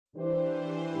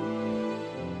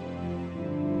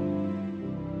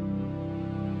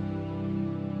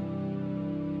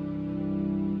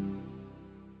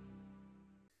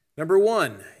Number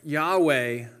one,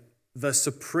 Yahweh, the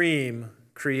supreme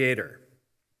creator.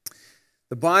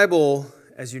 The Bible,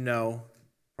 as you know,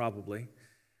 probably,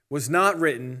 was not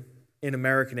written in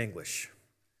American English.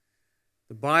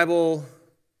 The Bible,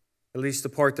 at least the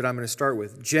part that I'm going to start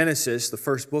with, Genesis, the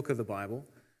first book of the Bible,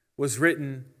 was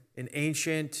written in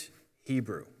ancient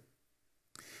Hebrew.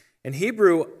 And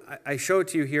Hebrew, I show it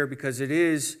to you here because it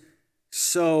is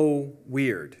so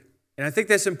weird. And I think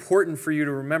that's important for you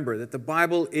to remember, that the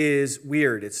Bible is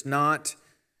weird. It's not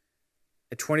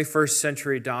a 21st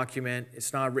century document.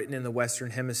 It's not written in the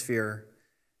Western Hemisphere.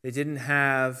 They didn't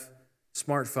have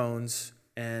smartphones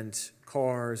and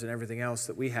cars and everything else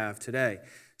that we have today.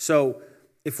 So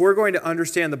if we're going to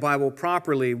understand the Bible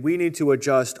properly, we need to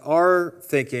adjust our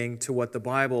thinking to what the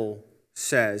Bible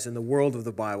says in the world of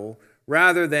the Bible,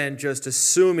 rather than just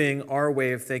assuming our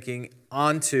way of thinking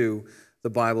onto the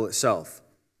Bible itself.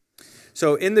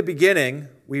 So in the beginning,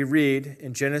 we read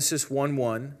in Genesis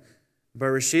 1:1,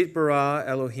 Bereshit bara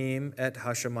Elohim et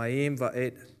hashamayim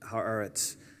va'et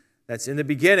haaretz. That's in the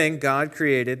beginning, God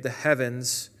created the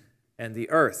heavens and the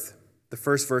earth, the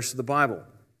first verse of the Bible.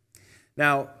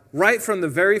 Now, right from the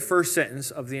very first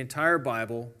sentence of the entire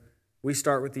Bible, we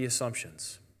start with the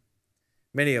assumptions.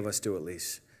 Many of us do, at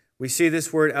least. We see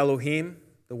this word Elohim,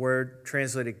 the word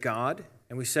translated God,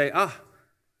 and we say,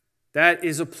 that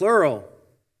is a plural.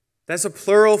 That's a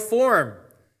plural form.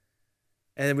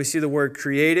 And then we see the word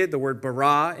created, the word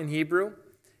bara in Hebrew, and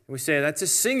we say that's a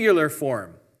singular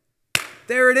form.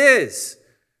 There it is.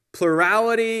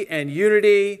 Plurality and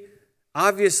unity.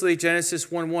 Obviously, Genesis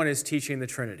 1:1 is teaching the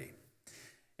Trinity.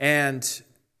 And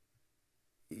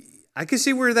I can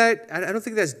see where that, I don't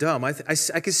think that's dumb. I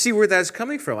can see where that's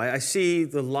coming from. I see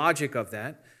the logic of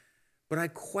that. But I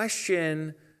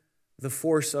question the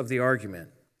force of the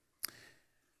argument.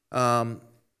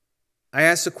 I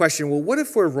asked the question, well, what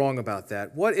if we're wrong about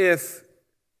that? What if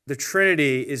the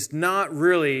Trinity is not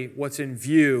really what's in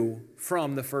view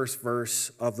from the first verse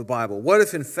of the Bible? What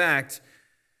if, in fact,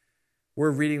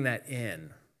 we're reading that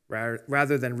in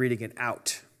rather than reading it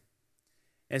out?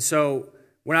 And so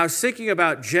when I was thinking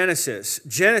about Genesis,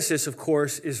 of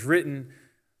course, is written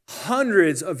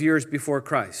hundreds of years before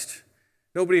Christ.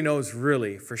 Nobody knows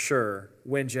really for sure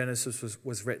when Genesis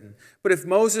was written. But if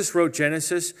Moses wrote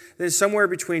Genesis, then somewhere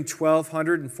between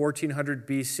 1200 and 1400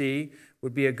 BC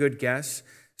would be a good guess.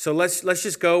 So let's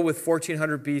just go with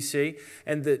 1400 BC.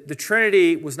 And the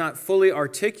Trinity was not fully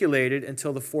articulated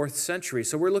until the 4th century.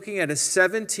 So we're looking at a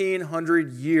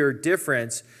 1700-year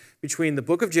difference between the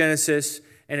book of Genesis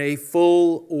and a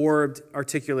full-orbed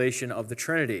articulation of the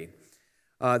Trinity.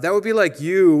 That would be like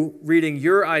you reading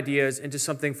your ideas into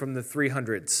something from the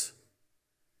 300s.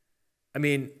 I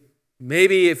mean,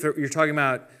 maybe if you're talking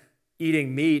about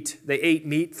eating meat, they ate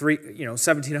meat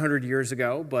 1700 years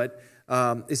ago, but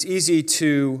it's easy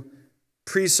to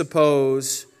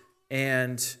presuppose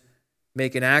and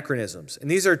make anachronisms.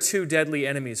 And these are two deadly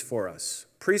enemies for us,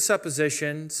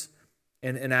 presuppositions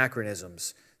and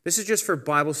anachronisms. This is just for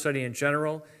Bible study in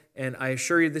general, and I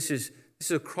assure you this is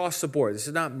across the board. This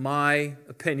is not my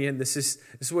opinion. This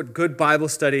is what good Bible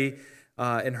study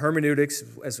and hermeneutics,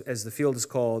 as the field is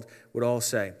called, would all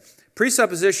say.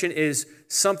 Presupposition is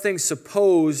something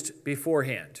supposed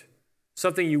beforehand,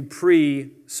 something you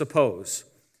presuppose.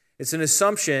 It's an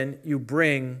assumption you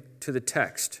bring to the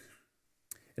text.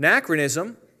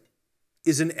 Anachronism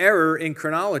is an error in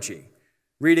chronology,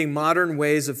 reading modern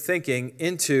ways of thinking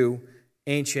into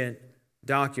ancient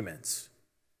documents.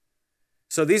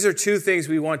 So these are two things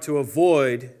we want to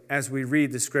avoid as we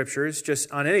read the Scriptures,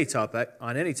 just on any topic,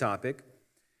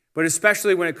 but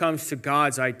especially when it comes to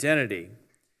God's identity.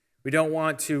 We don't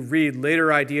want to read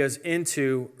later ideas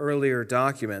into earlier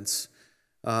documents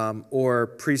or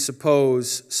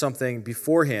presuppose something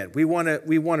beforehand. We want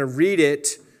to read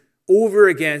it over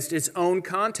against its own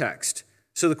context.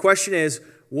 So the question is,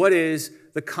 what is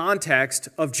the context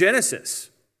of Genesis?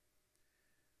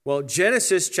 Well,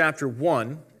 Genesis chapter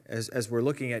 1, as we're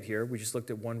looking at here, we just looked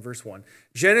at 1 verse 1.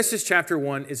 Genesis chapter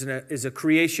 1 is a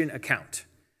creation account.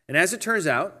 And as it turns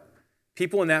out,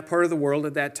 people in that part of the world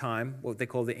at that time, what they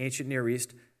call the ancient Near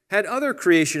East, had other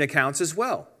creation accounts as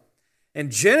well.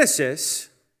 And Genesis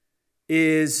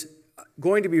is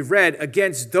going to be read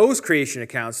against those creation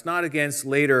accounts, not against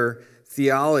later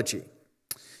theology.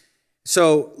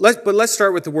 So, let's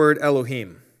start with the word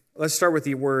Elohim. Let's start with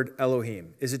the word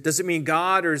Elohim. Does it mean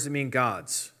God or does it mean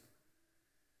gods?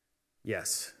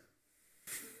 Yes.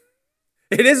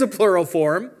 It is a plural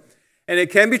form, and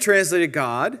it can be translated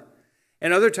God,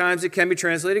 and other times it can be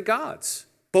translated gods.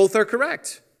 Both are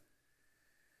correct.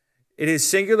 It is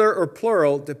singular or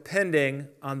plural depending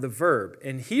on the verb.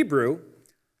 In Hebrew,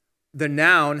 the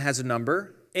noun has a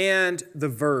number and the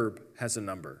verb has a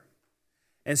number.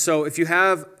 And so if you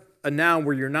have a noun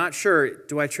where you're not sure,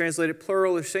 do I translate it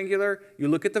plural or singular? You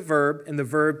look at the verb, and the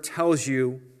verb tells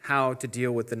you how to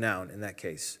deal with the noun in that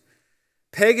case.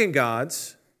 Pagan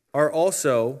gods are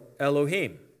also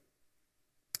Elohim.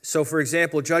 So, for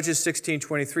example, Judges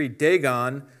 16:23,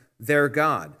 Dagon, their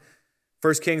god.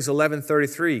 1 Kings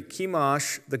 11:33,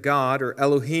 Chemosh, the god or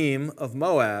Elohim of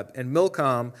Moab, and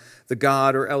Milcom, the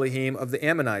god or Elohim of the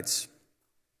Ammonites.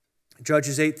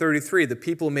 Judges 8:33, the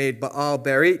people made Baal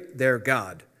Berit their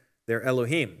god, their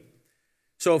Elohim.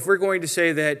 So if we're going to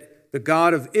say that the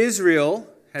God of Israel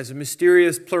has a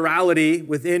mysterious plurality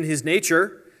within his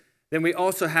nature, then we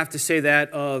also have to say that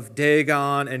of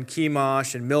Dagon and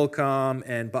Chemosh and Milcom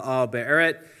and Baal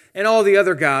Berit and all the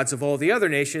other gods of all the other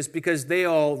nations, because they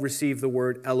all receive the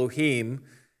word Elohim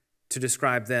to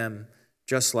describe them,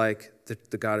 just like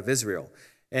the God of Israel.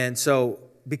 And so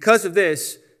because of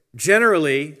this,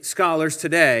 generally, scholars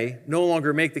today no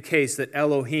longer make the case that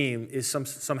Elohim is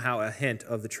somehow a hint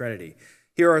of the Trinity.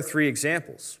 Here are 3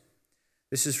 examples.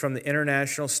 This is from the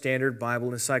International Standard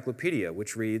Bible Encyclopedia,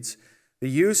 which reads, "The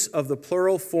use of the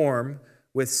plural form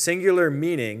with singular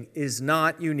meaning is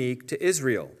not unique to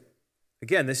Israel."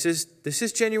 Again, this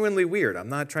is genuinely weird. I'm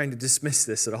not trying to dismiss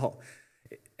this at all.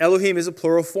 Elohim is a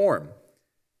plural form,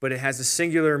 but it has a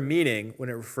singular meaning when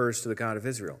it refers to the God of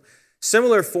Israel.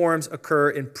 Similar forms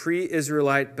occur in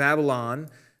pre-Israelite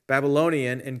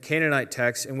Babylonian, and Canaanite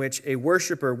texts in which a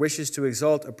worshiper wishes to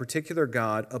exalt a particular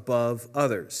god above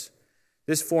others.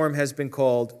 This form has been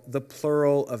called the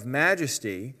plural of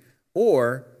majesty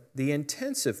or the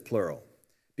intensive plural,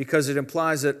 because it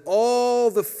implies that all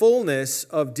the fullness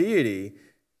of deity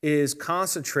is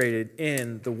concentrated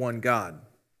in the one God.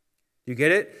 You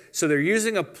get it? So they're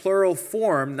using a plural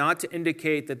form not to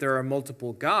indicate that there are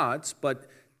multiple gods, but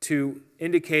to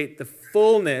indicate the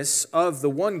fullness of the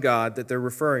one God that they're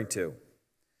referring to.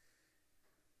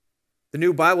 The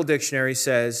New Bible Dictionary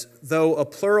says, though a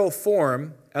plural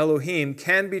form, Elohim,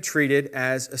 can be treated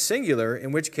as a singular,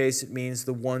 in which case it means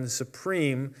the one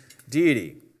supreme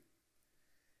deity.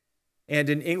 And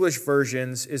in English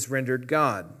versions is rendered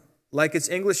God. Like its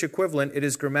English equivalent, it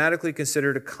is grammatically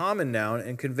considered a common noun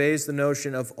and conveys the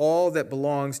notion of all that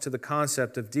belongs to the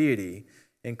concept of deity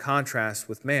in contrast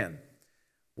with man.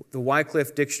 The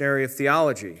Wycliffe Dictionary of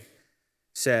Theology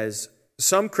says,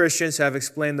 some Christians have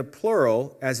explained the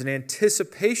plural as an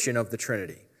anticipation of the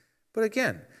Trinity. But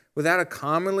again, without a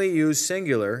commonly used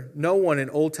singular, no one in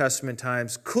Old Testament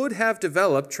times could have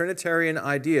developed Trinitarian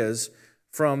ideas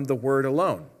from the word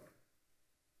alone.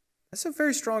 That's a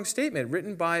very strong statement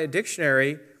written by a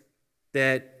dictionary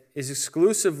that is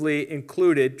exclusively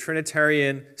included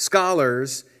Trinitarian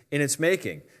scholars in its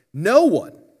making. No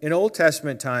one in Old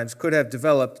Testament times could have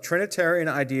developed Trinitarian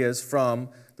ideas from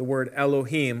the word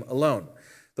Elohim alone.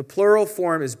 The plural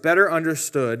form is better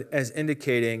understood as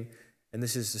indicating, and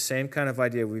this is the same kind of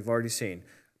idea we've already seen,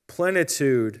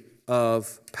 plenitude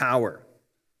of power.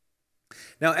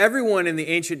 Now, everyone in the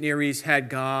ancient Near East had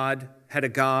a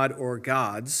god or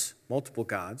gods, multiple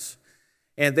gods,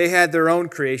 and they had their own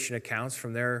creation accounts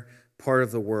from their part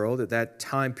of the world at that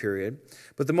time period.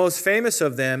 But the most famous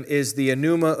of them is the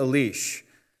Enuma Elish,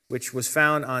 which was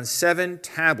found on 7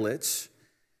 tablets,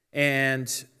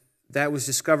 and that was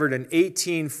discovered in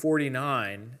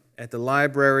 1849 at the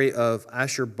Library of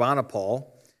Ashurbanipal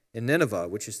in Nineveh,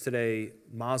 which is today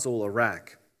Mosul,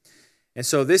 Iraq. And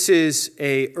so this is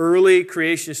an early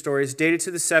creation story. It's dated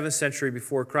to the 7th century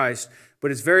before Christ,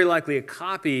 but it's very likely a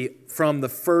copy from the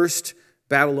first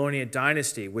Babylonian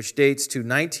dynasty, which dates to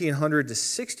 1900 to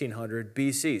 1600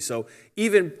 BC. So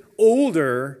even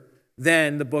older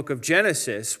than the book of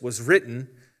Genesis was written,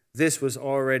 this was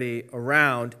already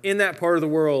around in that part of the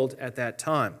world at that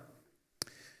time.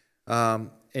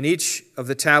 And each of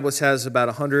the tablets has about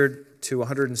 100 to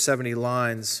 170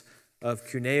 lines of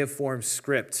cuneiform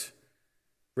script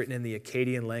written in the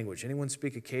Akkadian language. Anyone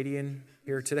speak Akkadian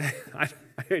here today?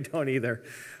 I don't either.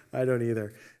 I don't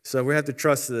either. So we have to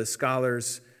trust the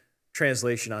scholar's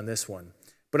translation on this one.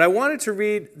 But I wanted to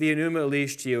read the Enuma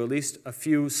Elish to you, at least a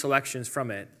few selections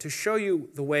from it, to show you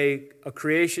the way a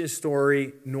creation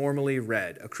story normally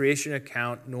read, a creation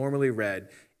account normally read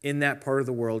in that part of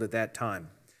the world at that time.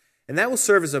 And that will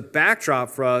serve as a backdrop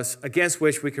for us against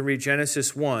which we can read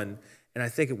Genesis 1, and I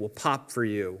think it will pop for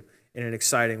you in an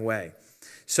exciting way.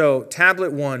 So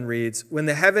tablet 1 reads, when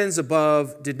the heavens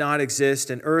above did not exist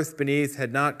and earth beneath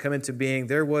had not come into being,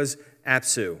 there was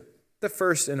Apsu, the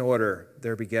first in order,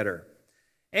 their begetter,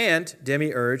 and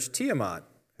demiurge Tiamat,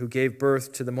 who gave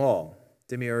birth to them all.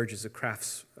 Demiurge is a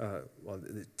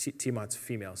Tiamat's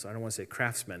female, so I don't want to say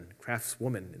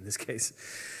craftswoman in this case,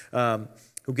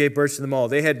 who gave birth to them all.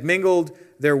 They had mingled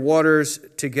their waters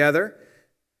together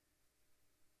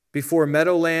before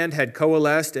meadowland had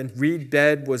coalesced and reed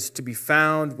bed was to be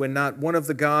found, when not one of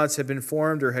the gods had been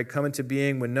formed or had come into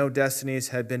being, when no destinies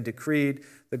had been decreed.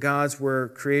 The gods were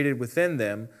created within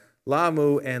them.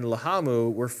 Lamu and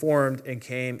Lahamu were formed and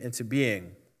came into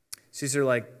being. So these are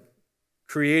like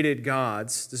created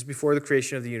gods. This is before the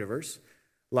creation of the universe.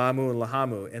 Lamu and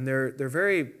Lahamu. And they're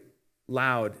very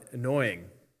loud, annoying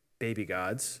baby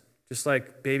gods. Just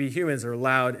like baby humans are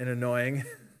loud and annoying.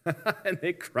 And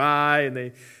they cry and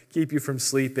they keep you from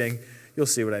sleeping. You'll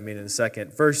see what I mean in a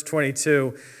second. Verse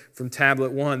 22 from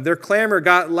tablet 1. Their clamor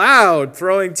got loud,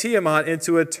 throwing Tiamat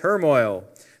into a turmoil.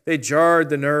 They jarred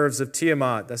the nerves of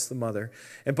Tiamat, that's the mother,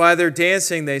 and by their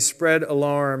dancing they spread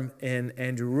alarm in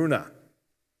Anduruna.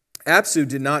 Apsu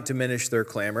did not diminish their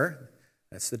clamor,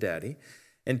 that's the daddy,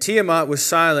 and Tiamat was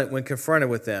silent when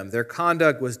confronted with them. Their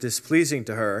conduct was displeasing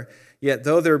to her, yet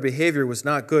though their behavior was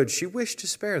not good, she wished to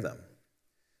spare them.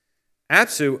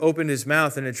 Apsu opened his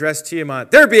mouth and addressed Tiamat.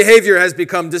 Their behavior has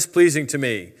become displeasing to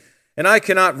me, and I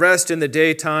cannot rest in the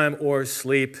daytime or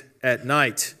sleep at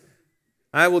night.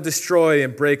 I will destroy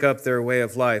and break up their way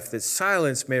of life, that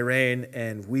silence may reign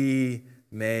and we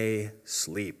may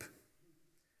sleep.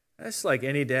 That's like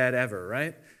any dad ever,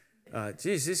 right?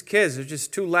 Geez, these kids are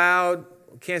just too loud,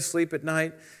 can't sleep at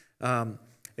night.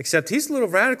 Except he's a little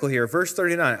radical here. Verse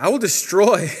 39, I will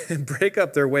destroy and break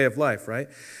up their way of life, right?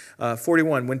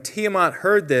 41, when Tiamat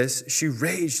heard this, she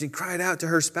raged and cried out to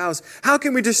her spouse, how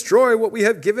can we destroy what we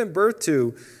have given birth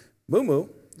to? Mumu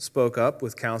spoke up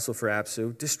with counsel for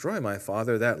Apsu, destroy, my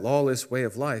father, that lawless way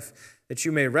of life, that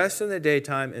you may rest in the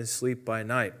daytime and sleep by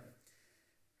night.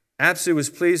 Apsu was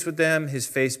pleased with them. His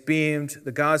face beamed.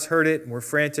 The gods heard it and were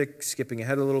frantic. Skipping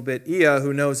ahead a little bit, Ea,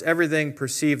 who knows everything,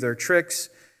 perceived their tricks.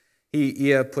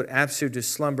 Ea put Apsu to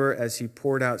slumber as he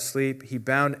poured out sleep. He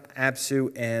bound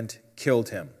Apsu and killed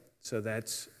him. So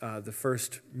that's the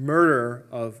first murder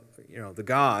of the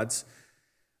gods.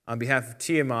 On behalf of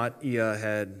Tiamat, Ea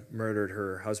had murdered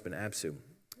her husband Apsu.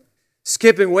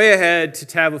 Skipping way ahead to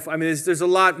tablet 4. I mean, there's a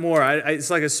lot more. It's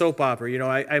like a soap opera.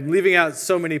 I'm leaving out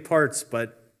so many parts,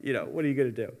 but what are you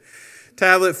going to do?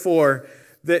 Tablet 4,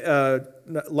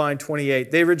 line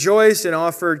 28. They rejoiced and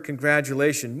offered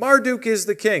congratulation. Marduk is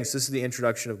the king. So this is the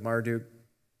introduction of Marduk.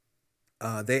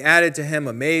 They added to him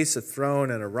a mace, a throne,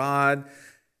 and a rod.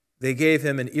 They gave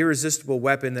him an irresistible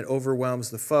weapon that overwhelms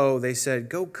the foe. They said,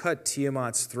 go cut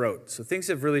Tiamat's throat. So things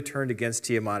have really turned against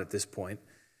Tiamat at this point.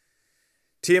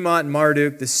 Tiamat and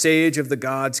Marduk, the sage of the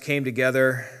gods, came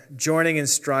together, joining in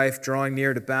strife, drawing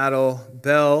near to battle.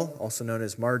 Bel, also known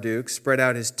as Marduk, spread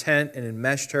out his tent and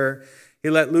enmeshed her. He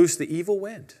let loose the evil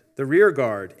wind, the rear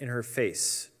guard, in her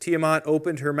face. Tiamat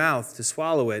opened her mouth to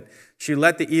swallow it. She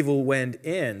let the evil wind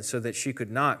in so that she could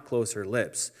not close her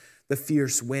lips. The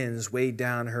fierce winds weighed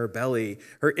down her belly.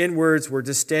 Her inwards were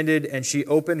distended, and she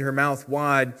opened her mouth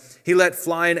wide. He let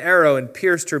fly an arrow and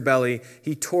pierced her belly.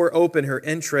 He tore open her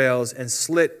entrails and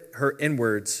slit her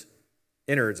innards,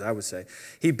 I would say.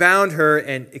 He bound her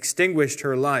and extinguished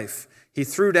her life. He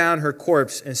threw down her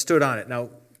corpse and stood on it. Now,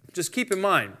 just keep in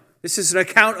mind, this is an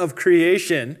account of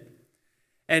creation,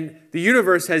 and the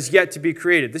universe has yet to be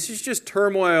created. This is just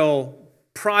turmoil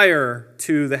prior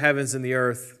to the heavens and the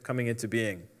earth coming into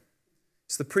being.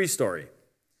 It's the pre-story.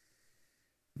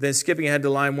 Then skipping ahead to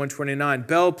line 129,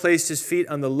 Bel placed his feet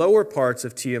on the lower parts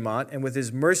of Tiamat and with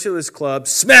his merciless club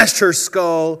smashed her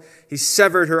skull. He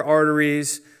severed her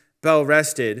arteries. Bel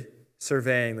rested,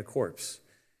 surveying the corpse,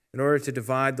 in order to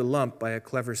divide the lump by a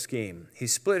clever scheme. He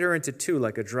split her into two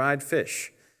like a dried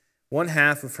fish. One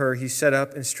half of her he set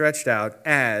up and stretched out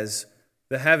as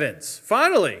the heavens.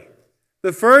 Finally,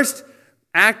 the first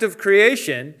act of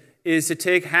creation is to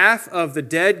take half of the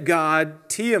dead god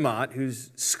Tiamat,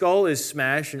 whose skull is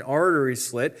smashed and arteries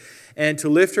slit, and to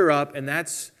lift her up, and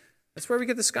that's where we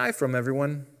get the sky from,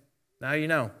 everyone. Now you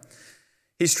know.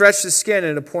 He stretched the skin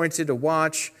and appointed a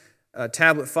watch.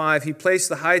 Tablet 5, he placed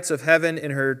the heights of heaven in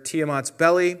her Tiamat's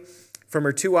belly. From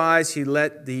her two eyes he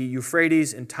let the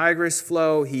Euphrates and Tigris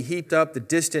flow. He heaped up the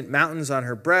distant mountains on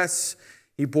her breasts.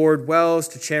 He bored wells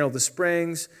to channel the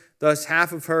springs. Thus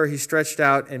half of her he stretched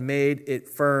out and made it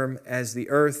firm as the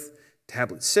earth.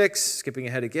 Tablet 6, skipping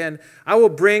ahead again. I will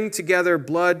bring together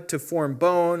blood to form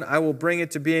bone. I will bring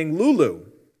it to being Lulu,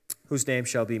 whose name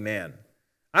shall be man.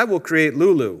 I will create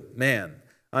Lulu, man,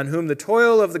 on whom the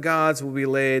toil of the gods will be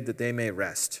laid that they may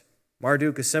rest.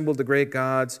 Marduk assembled the great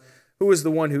gods. Who was the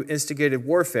one who instigated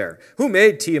warfare? Who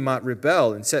made Tiamat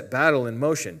rebel and set battle in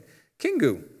motion?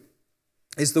 Kingu.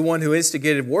 is the one who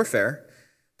instigated warfare.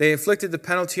 They inflicted the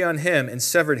penalty on him and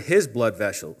severed his blood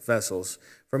vessels.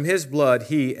 From his blood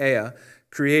he, Ea,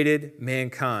 created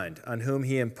mankind, on whom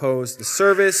he imposed the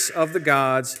service of the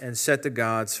gods and set the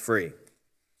gods free.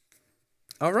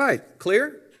 All right,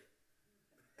 clear?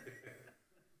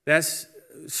 That's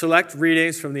select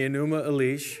readings from the Enuma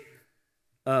Elish,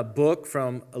 a book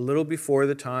from a little before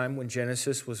the time when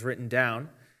Genesis was written down,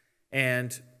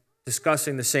 and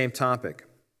discussing the same topic.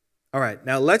 All right,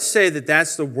 now let's say that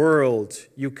that's the world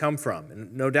you come from.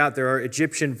 And no doubt there are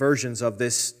Egyptian versions of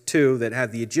this too that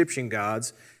have the Egyptian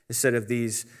gods instead of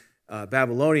these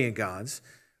Babylonian gods,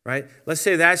 right? Let's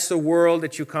say that's the world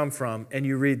that you come from, and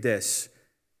you read this.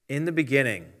 In the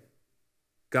beginning,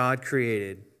 God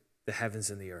created the heavens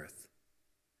and the earth.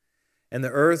 And the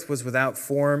earth was without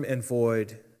form and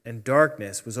void, and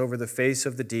darkness was over the face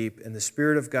of the deep, and the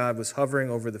Spirit of God was hovering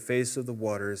over the face of the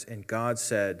waters, and God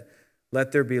said,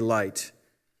 "Let there be light,"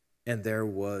 and there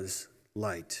was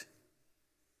light.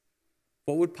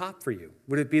 What would pop for you?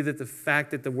 Would it be that the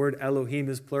fact that the word Elohim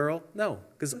is plural? No,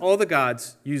 because all the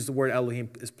gods use the word Elohim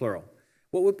as plural.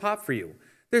 What would pop for you?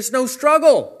 There's no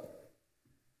struggle.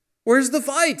 Where's the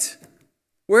fight?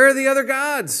 Where are the other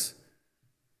gods?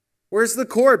 Where's the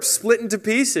corpse split into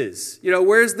pieces?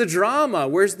 Where's the drama?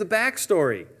 Where's the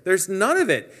backstory? There's none of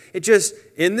it. It just,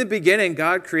 in the beginning,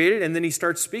 God created, and then he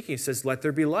starts speaking. He says, "Let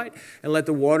there be light, and let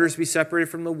the waters be separated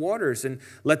from the waters, and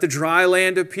let the dry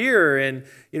land appear." And,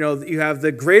 you have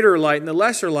the greater light and the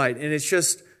lesser light. And it's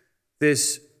just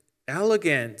this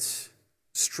elegant,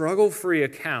 struggle-free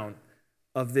account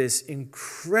of this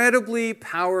incredibly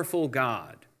powerful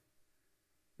God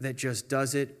that just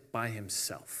does it by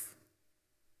himself.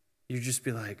 You'd just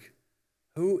be like,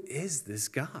 who is this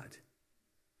God?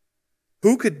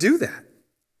 Who could do that?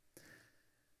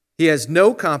 He has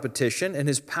no competition, and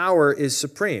his power is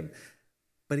supreme.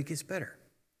 But it gets better.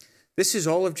 This is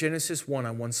all of Genesis 1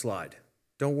 on one slide.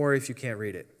 Don't worry if you can't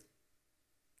read it.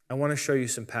 I want to show you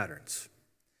some patterns.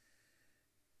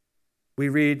 We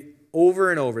read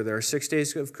over and over, there are 6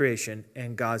 days of creation,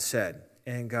 and God said,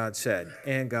 and God said,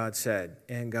 and God said,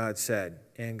 and God said,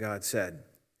 and God said,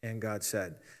 and God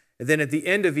said. And then at the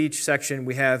end of each section,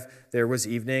 we have, there was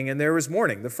evening and there was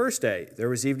morning the first day. There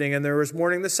was evening and there was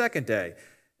morning the second day.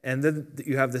 And then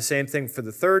you have the same thing for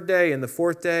the third day and the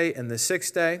fourth day and the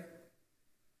sixth day.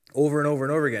 Over and over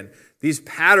and over again. These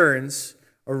patterns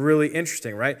are really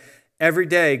interesting, right? Every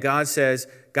day, God says,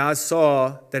 God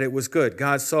saw that it was good.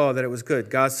 God saw that it was good.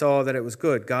 God saw that it was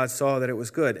good. God saw that it was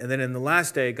good. And then in the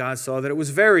last day, God saw that it was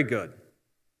very good.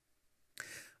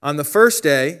 On the first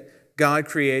day, God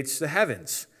creates the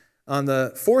heavens. On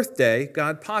the fourth day,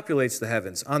 God populates the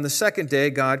heavens. On the second day,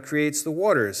 God creates the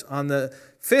waters. On the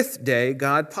fifth day,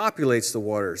 God populates the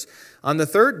waters. On the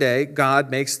third day, God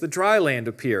makes the dry land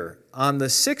appear. On the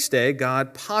sixth day,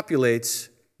 God populates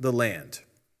the land.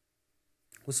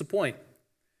 What's the point?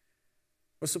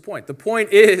 What's the point? The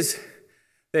point is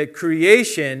that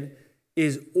creation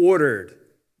is ordered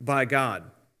by God.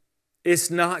 It's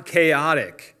not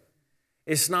chaotic.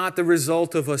 It's not the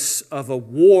result of a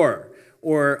war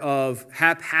or of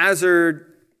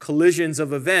haphazard collisions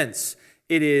of events.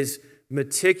 It is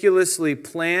meticulously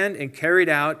planned and carried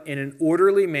out in an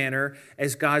orderly manner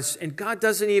and God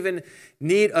doesn't even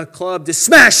need a club to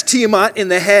smash Tiamat in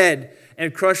the head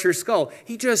and crush her skull.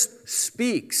 He just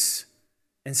speaks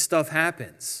and stuff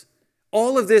happens.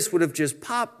 All of this would have just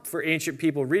popped for ancient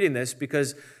people reading this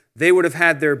because they would have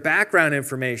had their background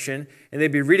information and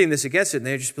they'd be reading this against it and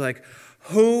they'd just be like,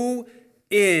 who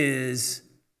is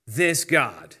this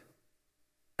God?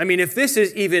 I mean, if this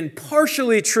is even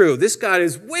partially true, this God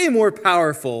is way more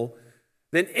powerful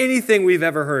than anything we've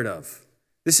ever heard of.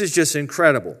 This is just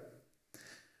incredible.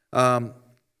 And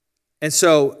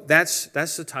so that's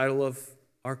the title of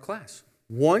our class.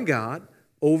 One God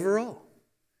over all.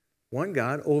 One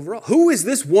God over all. Who is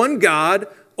this one God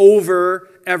over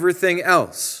everything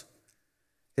else?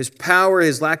 His power,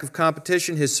 his lack of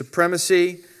competition, his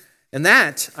supremacy. And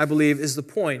that, I believe, is the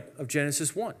point of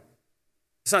Genesis 1.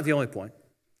 It's not the only point,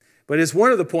 but it's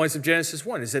one of the points of Genesis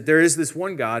 1, is that there is this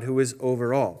one God who is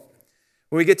over all.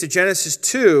 When we get to Genesis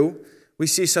 2, we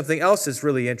see something else that's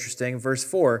really interesting. Verse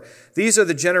 4, "These are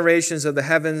the generations of the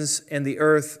heavens and the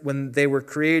earth when they were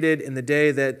created in the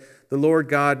day that the Lord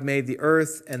God made the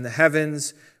earth and the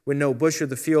heavens, when no bush of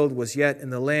the field was yet in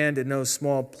the land, and no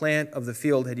small plant of the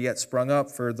field had yet sprung up,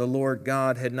 for the Lord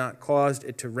God had not caused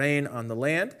it to rain on the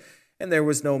land, and there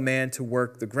was no man to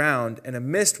work the ground. And a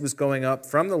mist was going up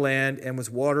from the land and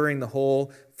was watering the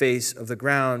whole face of the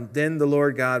ground. Then the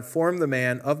Lord God formed the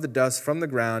man of the dust from the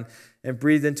ground and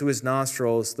breathed into his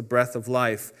nostrils the breath of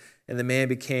life, and the man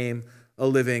became a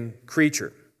living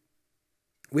creature.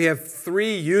 We have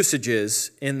three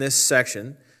usages in this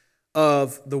section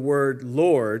of the word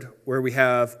Lord, where we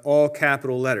have all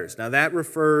capital letters. Now that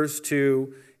refers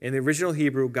to, in the original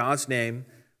Hebrew, God's name,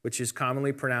 which is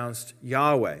commonly pronounced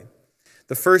Yahweh.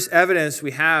 The first evidence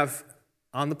we have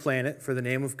on the planet for the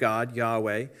name of God,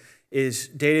 Yahweh, is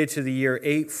dated to the year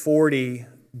 840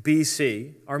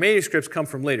 BC. Our manuscripts come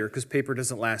from later because paper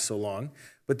doesn't last so long,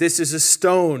 but this is a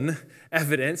stone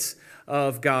evidence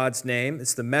of God's name.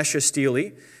 It's the Mesha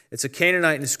Stele. It's a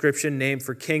Canaanite inscription named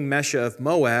for King Mesha of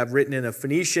Moab, written in a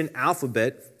Phoenician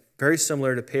alphabet, very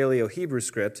similar to Paleo-Hebrew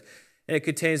script, and it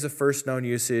contains the first known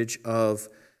usage of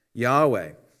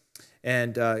Yahweh.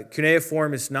 And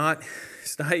cuneiform is not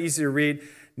easy to read.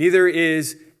 Neither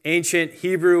is ancient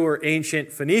Hebrew or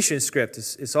ancient Phoenician script.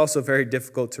 It's also very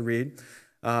difficult to read.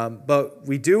 But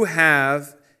we do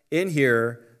have in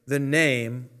here the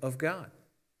name of God.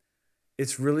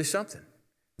 It's really something.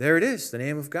 There it is, the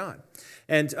name of God.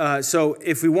 And so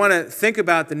if we want to think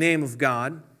about the name of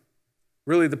God,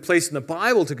 really the place in the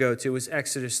Bible to go to is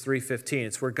Exodus 3:15.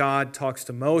 It's where God talks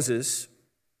to Moses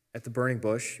at the burning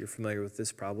bush. You're familiar with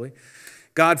this probably.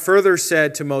 God further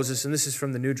said to Moses, and this is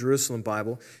from the New Jerusalem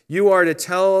Bible, "You are to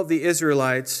tell the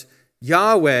Israelites,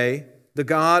 Yahweh, the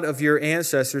God of your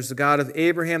ancestors, the God of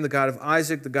Abraham, the God of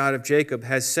Isaac, the God of Jacob,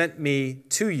 has sent me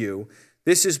to you.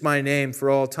 This is my name for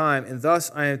all time, and thus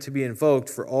I am to be invoked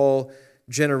for all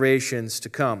generations to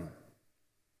come."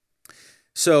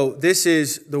 So this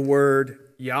is the word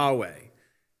Yahweh.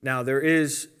 Now there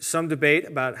is some debate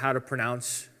about how to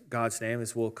pronounce God's name,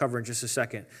 as we'll cover in just a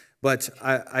second. But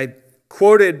I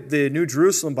quoted the New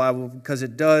Jerusalem Bible because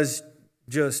it does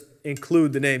just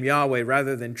include the name Yahweh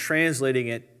rather than translating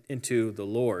it into the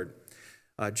Lord.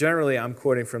 Generally, I'm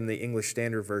quoting from the English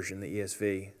Standard Version, the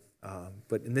ESV.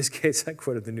 But in this case, I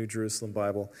quoted the New Jerusalem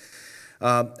Bible.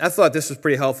 I thought this was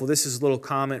pretty helpful. This is a little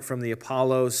comment from the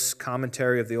Apollos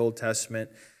commentary of the Old Testament,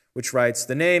 which writes,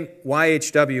 "The name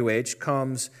YHWH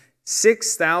comes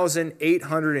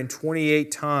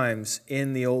 6,828 times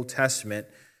in the Old Testament,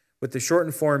 with the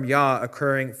shortened form Yah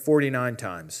occurring 49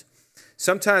 times.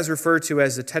 Sometimes referred to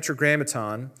as the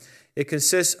Tetragrammaton, it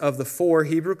consists of the four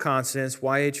Hebrew consonants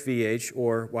YHVH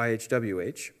or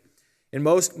YHWH. In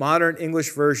most modern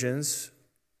English versions,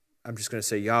 I'm just going to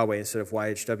say Yahweh instead of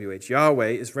YHWH, Yahweh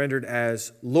is rendered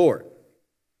as Lord.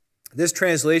 This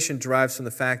translation derives from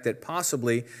the fact that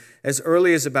possibly as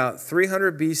early as about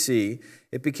 300 BC,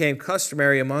 it became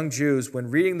customary among Jews when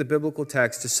reading the biblical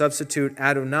text to substitute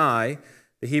Adonai,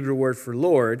 the Hebrew word for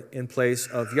Lord, in place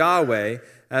of Yahweh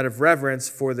out of reverence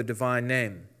for the divine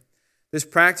name. This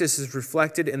practice is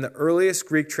reflected in the earliest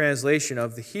Greek translation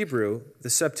of the Hebrew, the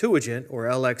Septuagint, or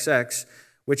LXX,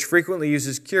 which frequently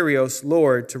uses Kyrios,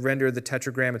 Lord, to render the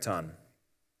Tetragrammaton.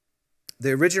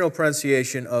 The original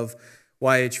pronunciation of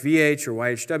YHVH or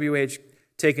YHWH,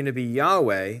 taken to be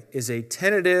Yahweh, is a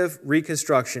tentative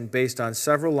reconstruction based on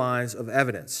several lines of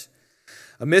evidence.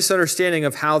 A misunderstanding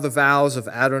of how the vowels of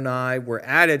Adonai were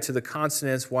added to the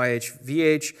consonants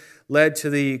YHVH led to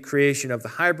the creation of the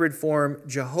hybrid form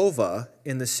Jehovah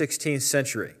in the 16th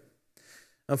century.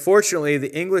 Unfortunately,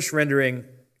 the English rendering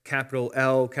capital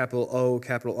L, capital O,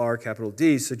 capital R, capital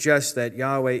D suggests that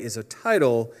Yahweh is a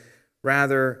title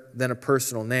rather than a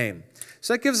personal name.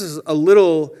 So that gives us a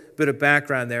little bit of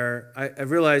background there. I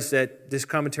realize that this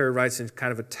commentary writes in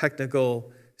kind of a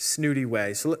technical, snooty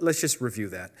way. So let's just review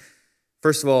that.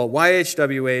 First of all,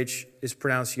 YHWH is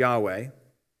pronounced Yahweh.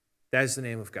 That is the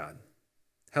name of God.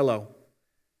 Hello.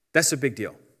 That's a big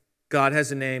deal. God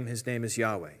has a name. His name is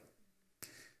Yahweh.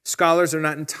 Scholars are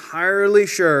not entirely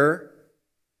sure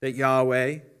that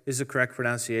Yahweh is the correct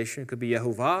pronunciation. It could be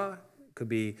Yehovah. It could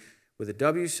be with a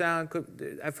W sound.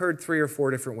 I've heard 3 or 4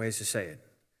 different ways to say it.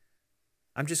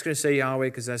 I'm just going to say Yahweh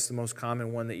because that's the most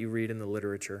common one that you read in the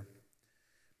literature.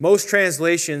 Most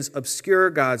translations obscure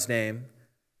God's name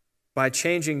by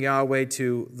changing Yahweh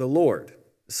to the Lord,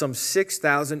 some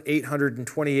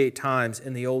 6,828 times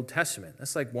in the Old Testament.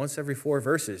 That's like once every 4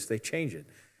 verses they change it.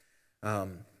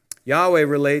 Yahweh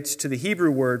relates to the Hebrew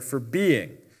word for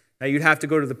being. Now you'd have to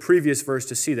go to the previous verse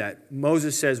to see that.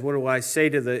 Moses says, "What do I say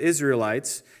to the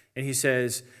Israelites?" And he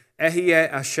says, "Ehyeh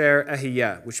asher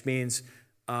ehyeh," which means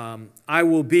I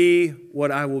will be what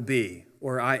I will be,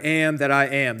 or I am that I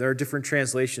am. There are different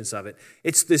translations of it.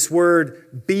 It's this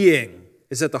word being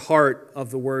is at the heart of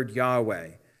the word Yahweh,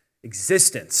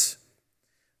 existence.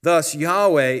 Thus,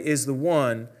 Yahweh is the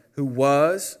one who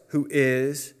was, who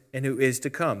is, and who is to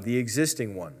come, the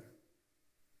existing one.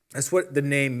 That's what the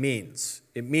name means.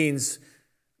 It means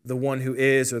the one who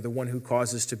is or the one who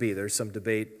causes to be. There's some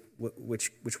debate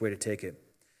which way to take it.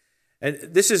 And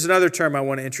this is another term I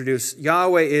want to introduce.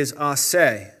 Yahweh is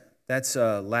ase. That's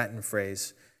a Latin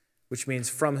phrase, which means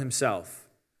from himself.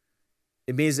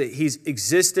 It means that he's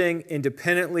existing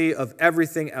independently of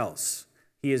everything else.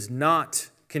 He is not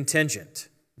contingent,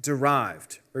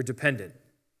 derived, or dependent.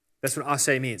 That's what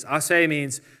ase means. Ase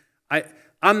means,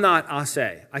 I'm not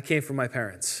ase. I came from my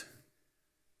parents.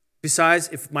 Besides,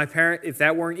 if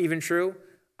that weren't even true,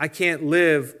 I can't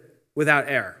live without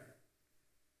air.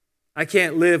 I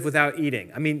can't live without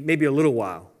eating. I mean, maybe a little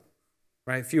while,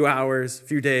 right? A few hours, a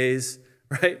few days,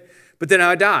 right? But then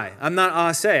I die. I'm not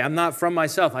ase. I'm not from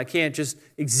myself. I can't just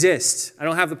exist. I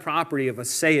don't have the property of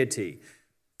aseity.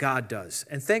 God does.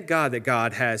 And thank God that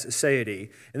God has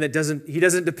aseity and that he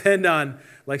doesn't depend on,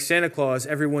 like Santa Claus,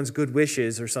 everyone's good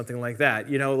wishes or something like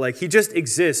that. Like he just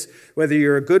exists, whether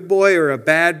you're a good boy or a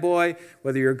bad boy,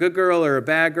 whether you're a good girl or a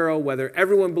bad girl, whether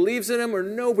everyone believes in him or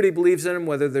nobody believes in him,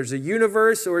 whether there's a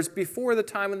universe or it's before the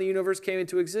time when the universe came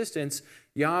into existence,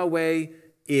 Yahweh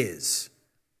is.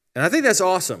 And I think that's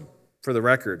awesome for the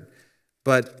record,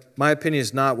 but my opinion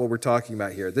is not what we're talking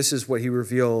about here. This is what he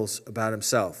reveals about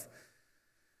himself.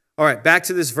 All right, back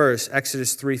to this verse,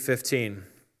 Exodus 3:15.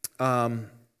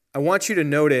 I want you to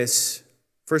notice,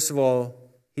 first of all,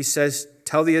 he says,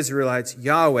 tell the Israelites,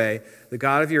 Yahweh, the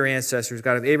God of your ancestors,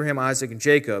 God of Abraham, Isaac, and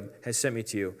Jacob, has sent me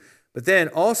to you. But then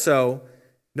also,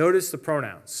 notice the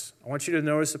pronouns. I want you to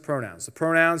notice the pronouns. The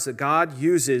pronouns that God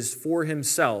uses for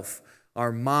himself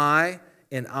are my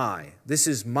and I. This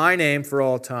is my name for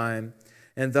all time,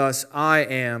 and thus I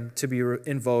am to be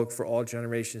invoked for all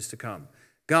generations to come.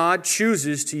 God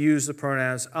chooses to use the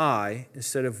pronouns I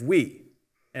instead of we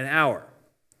and our.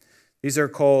 These are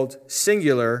called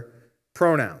singular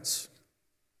pronouns.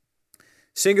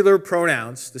 Singular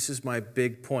pronouns, this is my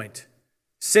big point.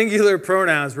 Singular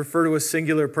pronouns refer to a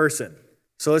singular person.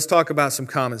 So let's talk about some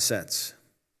common sense.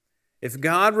 If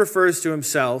God refers to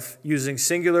himself using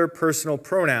singular personal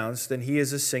pronouns, then he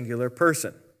is a singular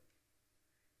person.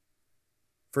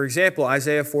 For example,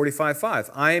 Isaiah 45:5,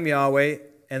 I am Yahweh,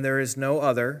 and there is no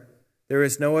other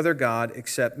God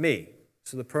except me.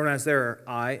 So the pronouns there are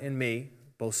I and me,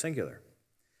 both singular.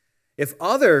 If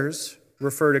others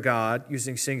refer to God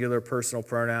using singular personal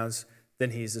pronouns,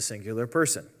 then he's a singular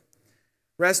person.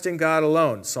 Rest in God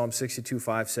alone, Psalm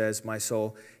 62:5 says, my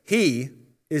soul, he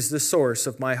is the source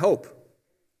of my hope.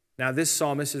 Now this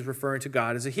psalmist is referring to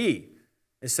God as a he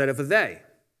instead of a they,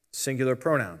 singular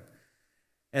pronoun.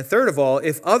 And third of all,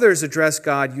 if others address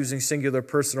God using singular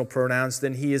personal pronouns,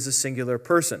 then he is a singular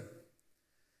person.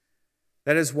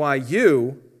 That is why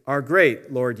you are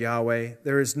great, Lord Yahweh.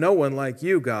 There is no one like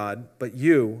you, God, but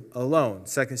you alone.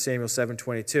 2 Samuel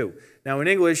 7:22. Now in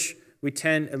English, we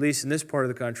tend, at least in this part of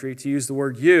the country, to use the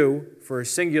word you for a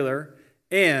singular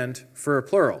and for a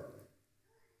plural.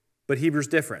 But Hebrew's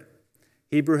different.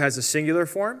 Hebrew has a singular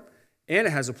form and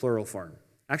it has a plural form.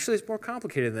 Actually, it's more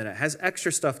complicated than that. It has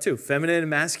extra stuff too, feminine and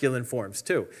masculine forms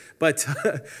too. But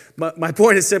my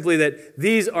point is simply that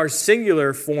these are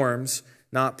singular forms,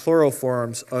 not plural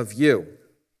forms of you.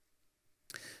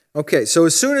 Okay, so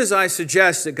as soon as I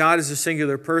suggest that God is a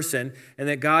singular person and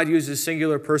that God uses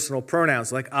singular personal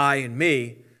pronouns like I and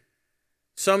me,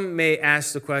 some may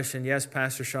ask the question, yes,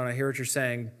 Pastor Sean, I hear what you're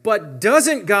saying, but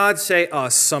doesn't God say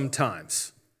us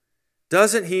sometimes?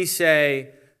 Doesn't he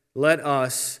say, let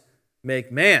us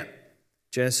make man?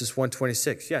 Genesis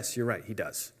 1:26. Yes, you're right, he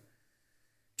does.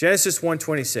 Genesis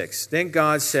 1:26. Then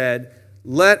God said,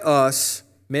 let us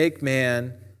make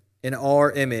man in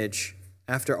our image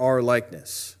after our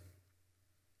likeness.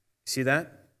 See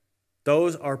that?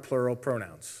 Those are plural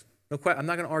pronouns. No question. I'm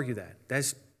not going to argue that.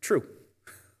 That's true.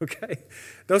 Okay?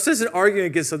 No sense in arguing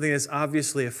against something that's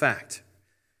obviously a fact.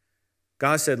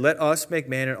 God said, let us make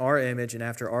man in our image and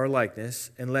after our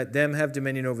likeness, and let them have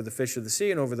dominion over the fish of the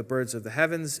sea and over the birds of the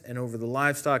heavens and over the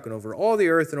livestock and over all the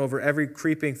earth and over every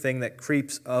creeping thing that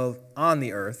creeps on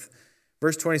the earth.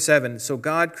 Verse 27, so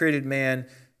God created man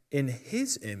in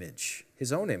his image,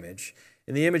 his own image.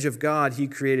 In the image of God, he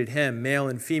created him. Male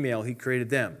and female, he created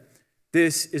them.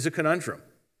 This is a conundrum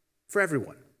for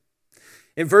everyone.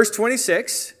 In verse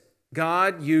 26,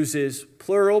 God uses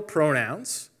plural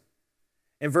pronouns.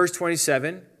 In verse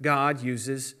 27, God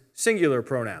uses singular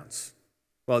pronouns.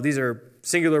 Well, these are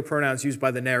singular pronouns used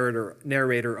by the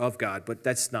narrator of God, but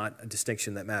that's not a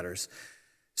distinction that matters.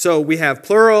 So we have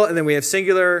plural and then we have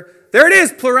singular. There it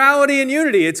is, plurality and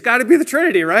unity. It's got to be the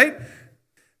Trinity, right?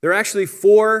 There are actually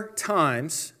 4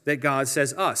 times that God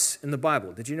says us in the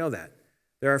Bible. Did you know that?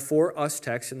 There are 4 us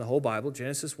texts in the whole Bible,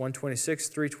 Genesis 1:26,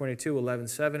 3:22,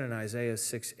 11:7, and Isaiah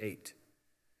 6:8.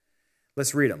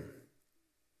 Let's read them.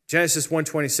 Genesis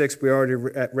 1:26 we already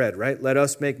read, right? Let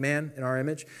us make man in our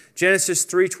image. Genesis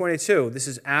 3:22, this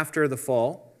is after the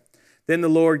fall. Then the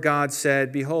Lord God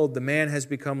said, behold, the man has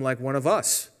become like one of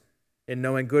us in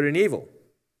knowing good and evil.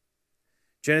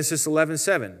 Genesis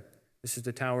 11:7, this is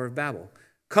the Tower of Babel.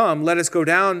 Come, let us go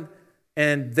down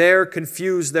and there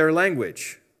confuse their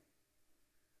language.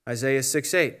 Isaiah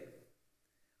 6:8.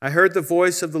 I heard the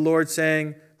voice of the Lord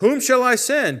saying, whom shall I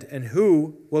send, and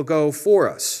who will go for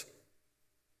us?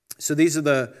 So these are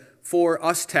the four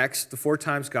us texts, the four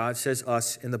times God says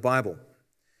us in the Bible.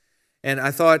 And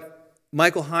I thought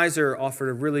Michael Heiser offered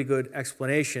a really good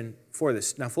explanation for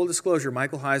this. Now, full disclosure,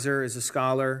 Michael Heiser is a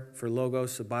scholar for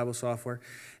Logos, the Bible software,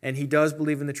 and he does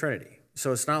believe in the Trinity.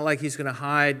 So it's not like he's going to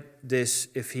hide this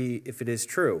if it is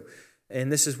true.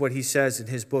 And this is what he says in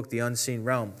his book, The Unseen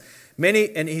Realm.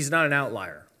 And he's not an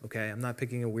outlier, okay? I'm not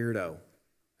picking a weirdo.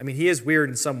 I mean, he is weird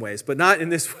in some ways, but not in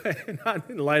this way, not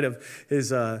in light of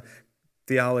his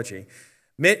theology.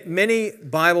 Many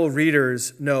Bible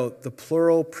readers note the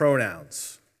plural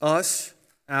pronouns, us,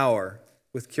 our,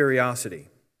 with curiosity.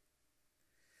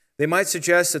 They might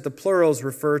suggest that the plurals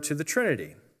refer to the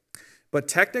Trinity, but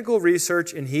technical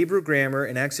research in Hebrew grammar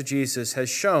and exegesis has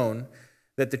shown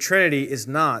that the Trinity is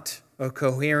not a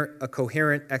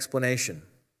coherent explanation.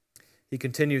 He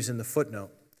continues in the footnote.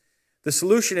 The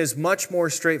solution is much more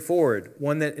straightforward,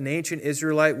 one that an ancient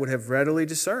Israelite would have readily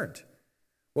discerned.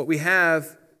 What we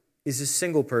have is a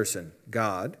single person,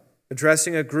 God,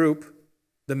 addressing a group,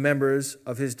 the members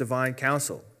of his divine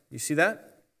council. You see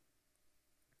that?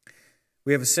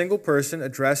 We have a single person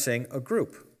addressing a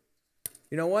group.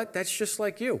 You know what? That's just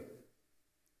like you.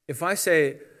 If I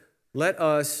say, let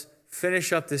us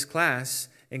finish up this class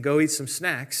and go eat some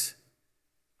snacks,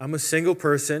 I'm a single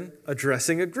person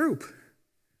addressing a group.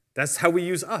 That's how we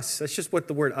use us. That's just what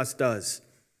the word us does.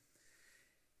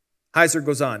 Heiser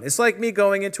goes on. It's like me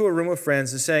going into a room of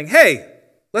friends and saying, hey,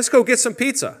 let's go get some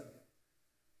pizza.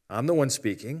 I'm the one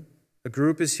speaking. The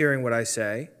group is hearing what I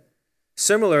say.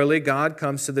 Similarly, God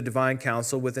comes to the divine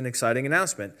council with an exciting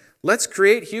announcement. Let's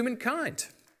create humankind.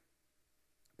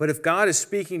 But if God is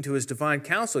speaking to his divine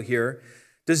council here,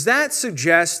 does that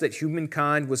suggest that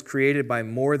humankind was created by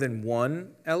more than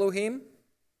one Elohim?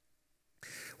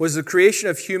 Was the creation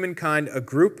of humankind a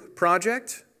group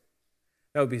project?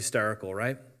 That would be hysterical,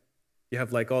 right? You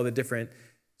have like all the different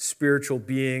spiritual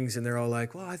beings, and they're all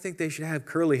like, well, I think they should have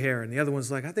curly hair. And the other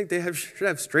one's like, I think they should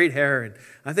have straight hair. And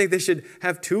I think they should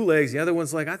have 2 legs. The other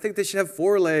one's like, I think they should have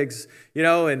 4 legs.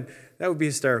 And that would be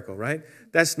hysterical, right?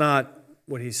 That's not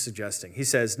what he's suggesting. He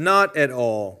says, not at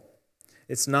all.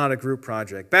 It's not a group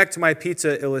project. Back to my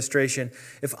pizza illustration.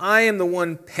 If I am the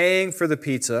one paying for the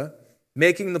pizza,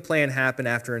 making the plan happen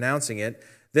after announcing it,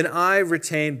 then I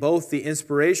retain both the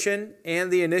inspiration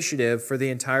and the initiative for the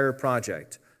entire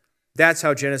project. That's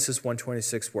how Genesis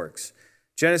 1:26 works.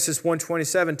 Genesis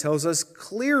 1:27 tells us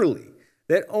clearly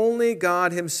that only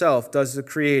God himself does the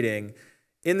creating.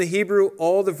 In the Hebrew,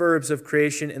 all the verbs of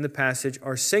creation in the passage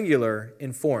are singular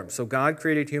in form. So God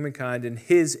created humankind in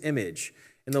his image.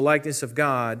 In the likeness of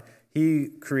God, he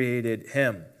created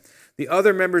him. The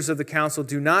other members of the council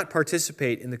do not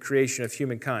participate in the creation of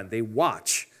humankind. They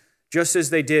watch, just as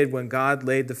they did when God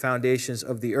laid the foundations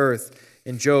of the earth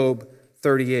in Job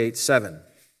 38:7.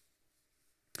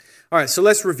 All right, so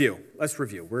let's review.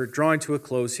 We're drawing to a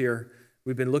close here.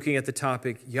 We've been looking at the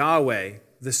topic, Yahweh,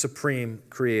 the supreme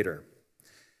creator.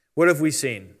 What have we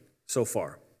seen so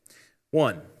far?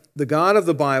 1, the God of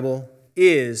the Bible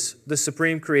is the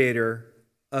supreme creator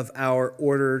of our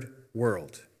ordered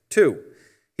world. 2,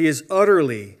 he is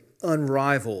utterly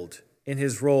unrivaled in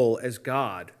his role as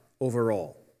God over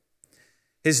all.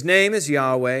 His name is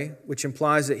Yahweh, which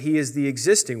implies that he is the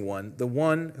existing one, the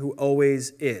one who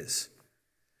always is.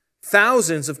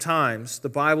 Thousands of times, the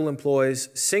Bible employs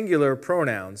singular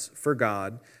pronouns for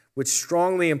God, which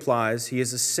strongly implies he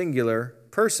is a singular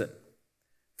person.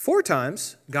 4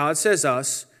 times, God says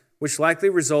us, which likely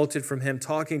resulted from him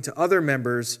talking to other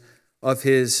members of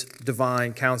his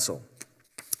divine council.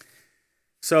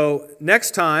 So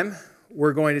next time,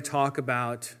 we're going to talk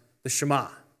about the Shema.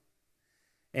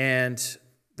 And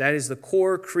that is the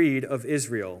core creed of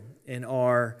Israel in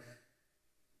our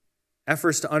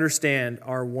efforts to understand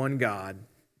our one God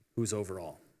who's over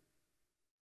all.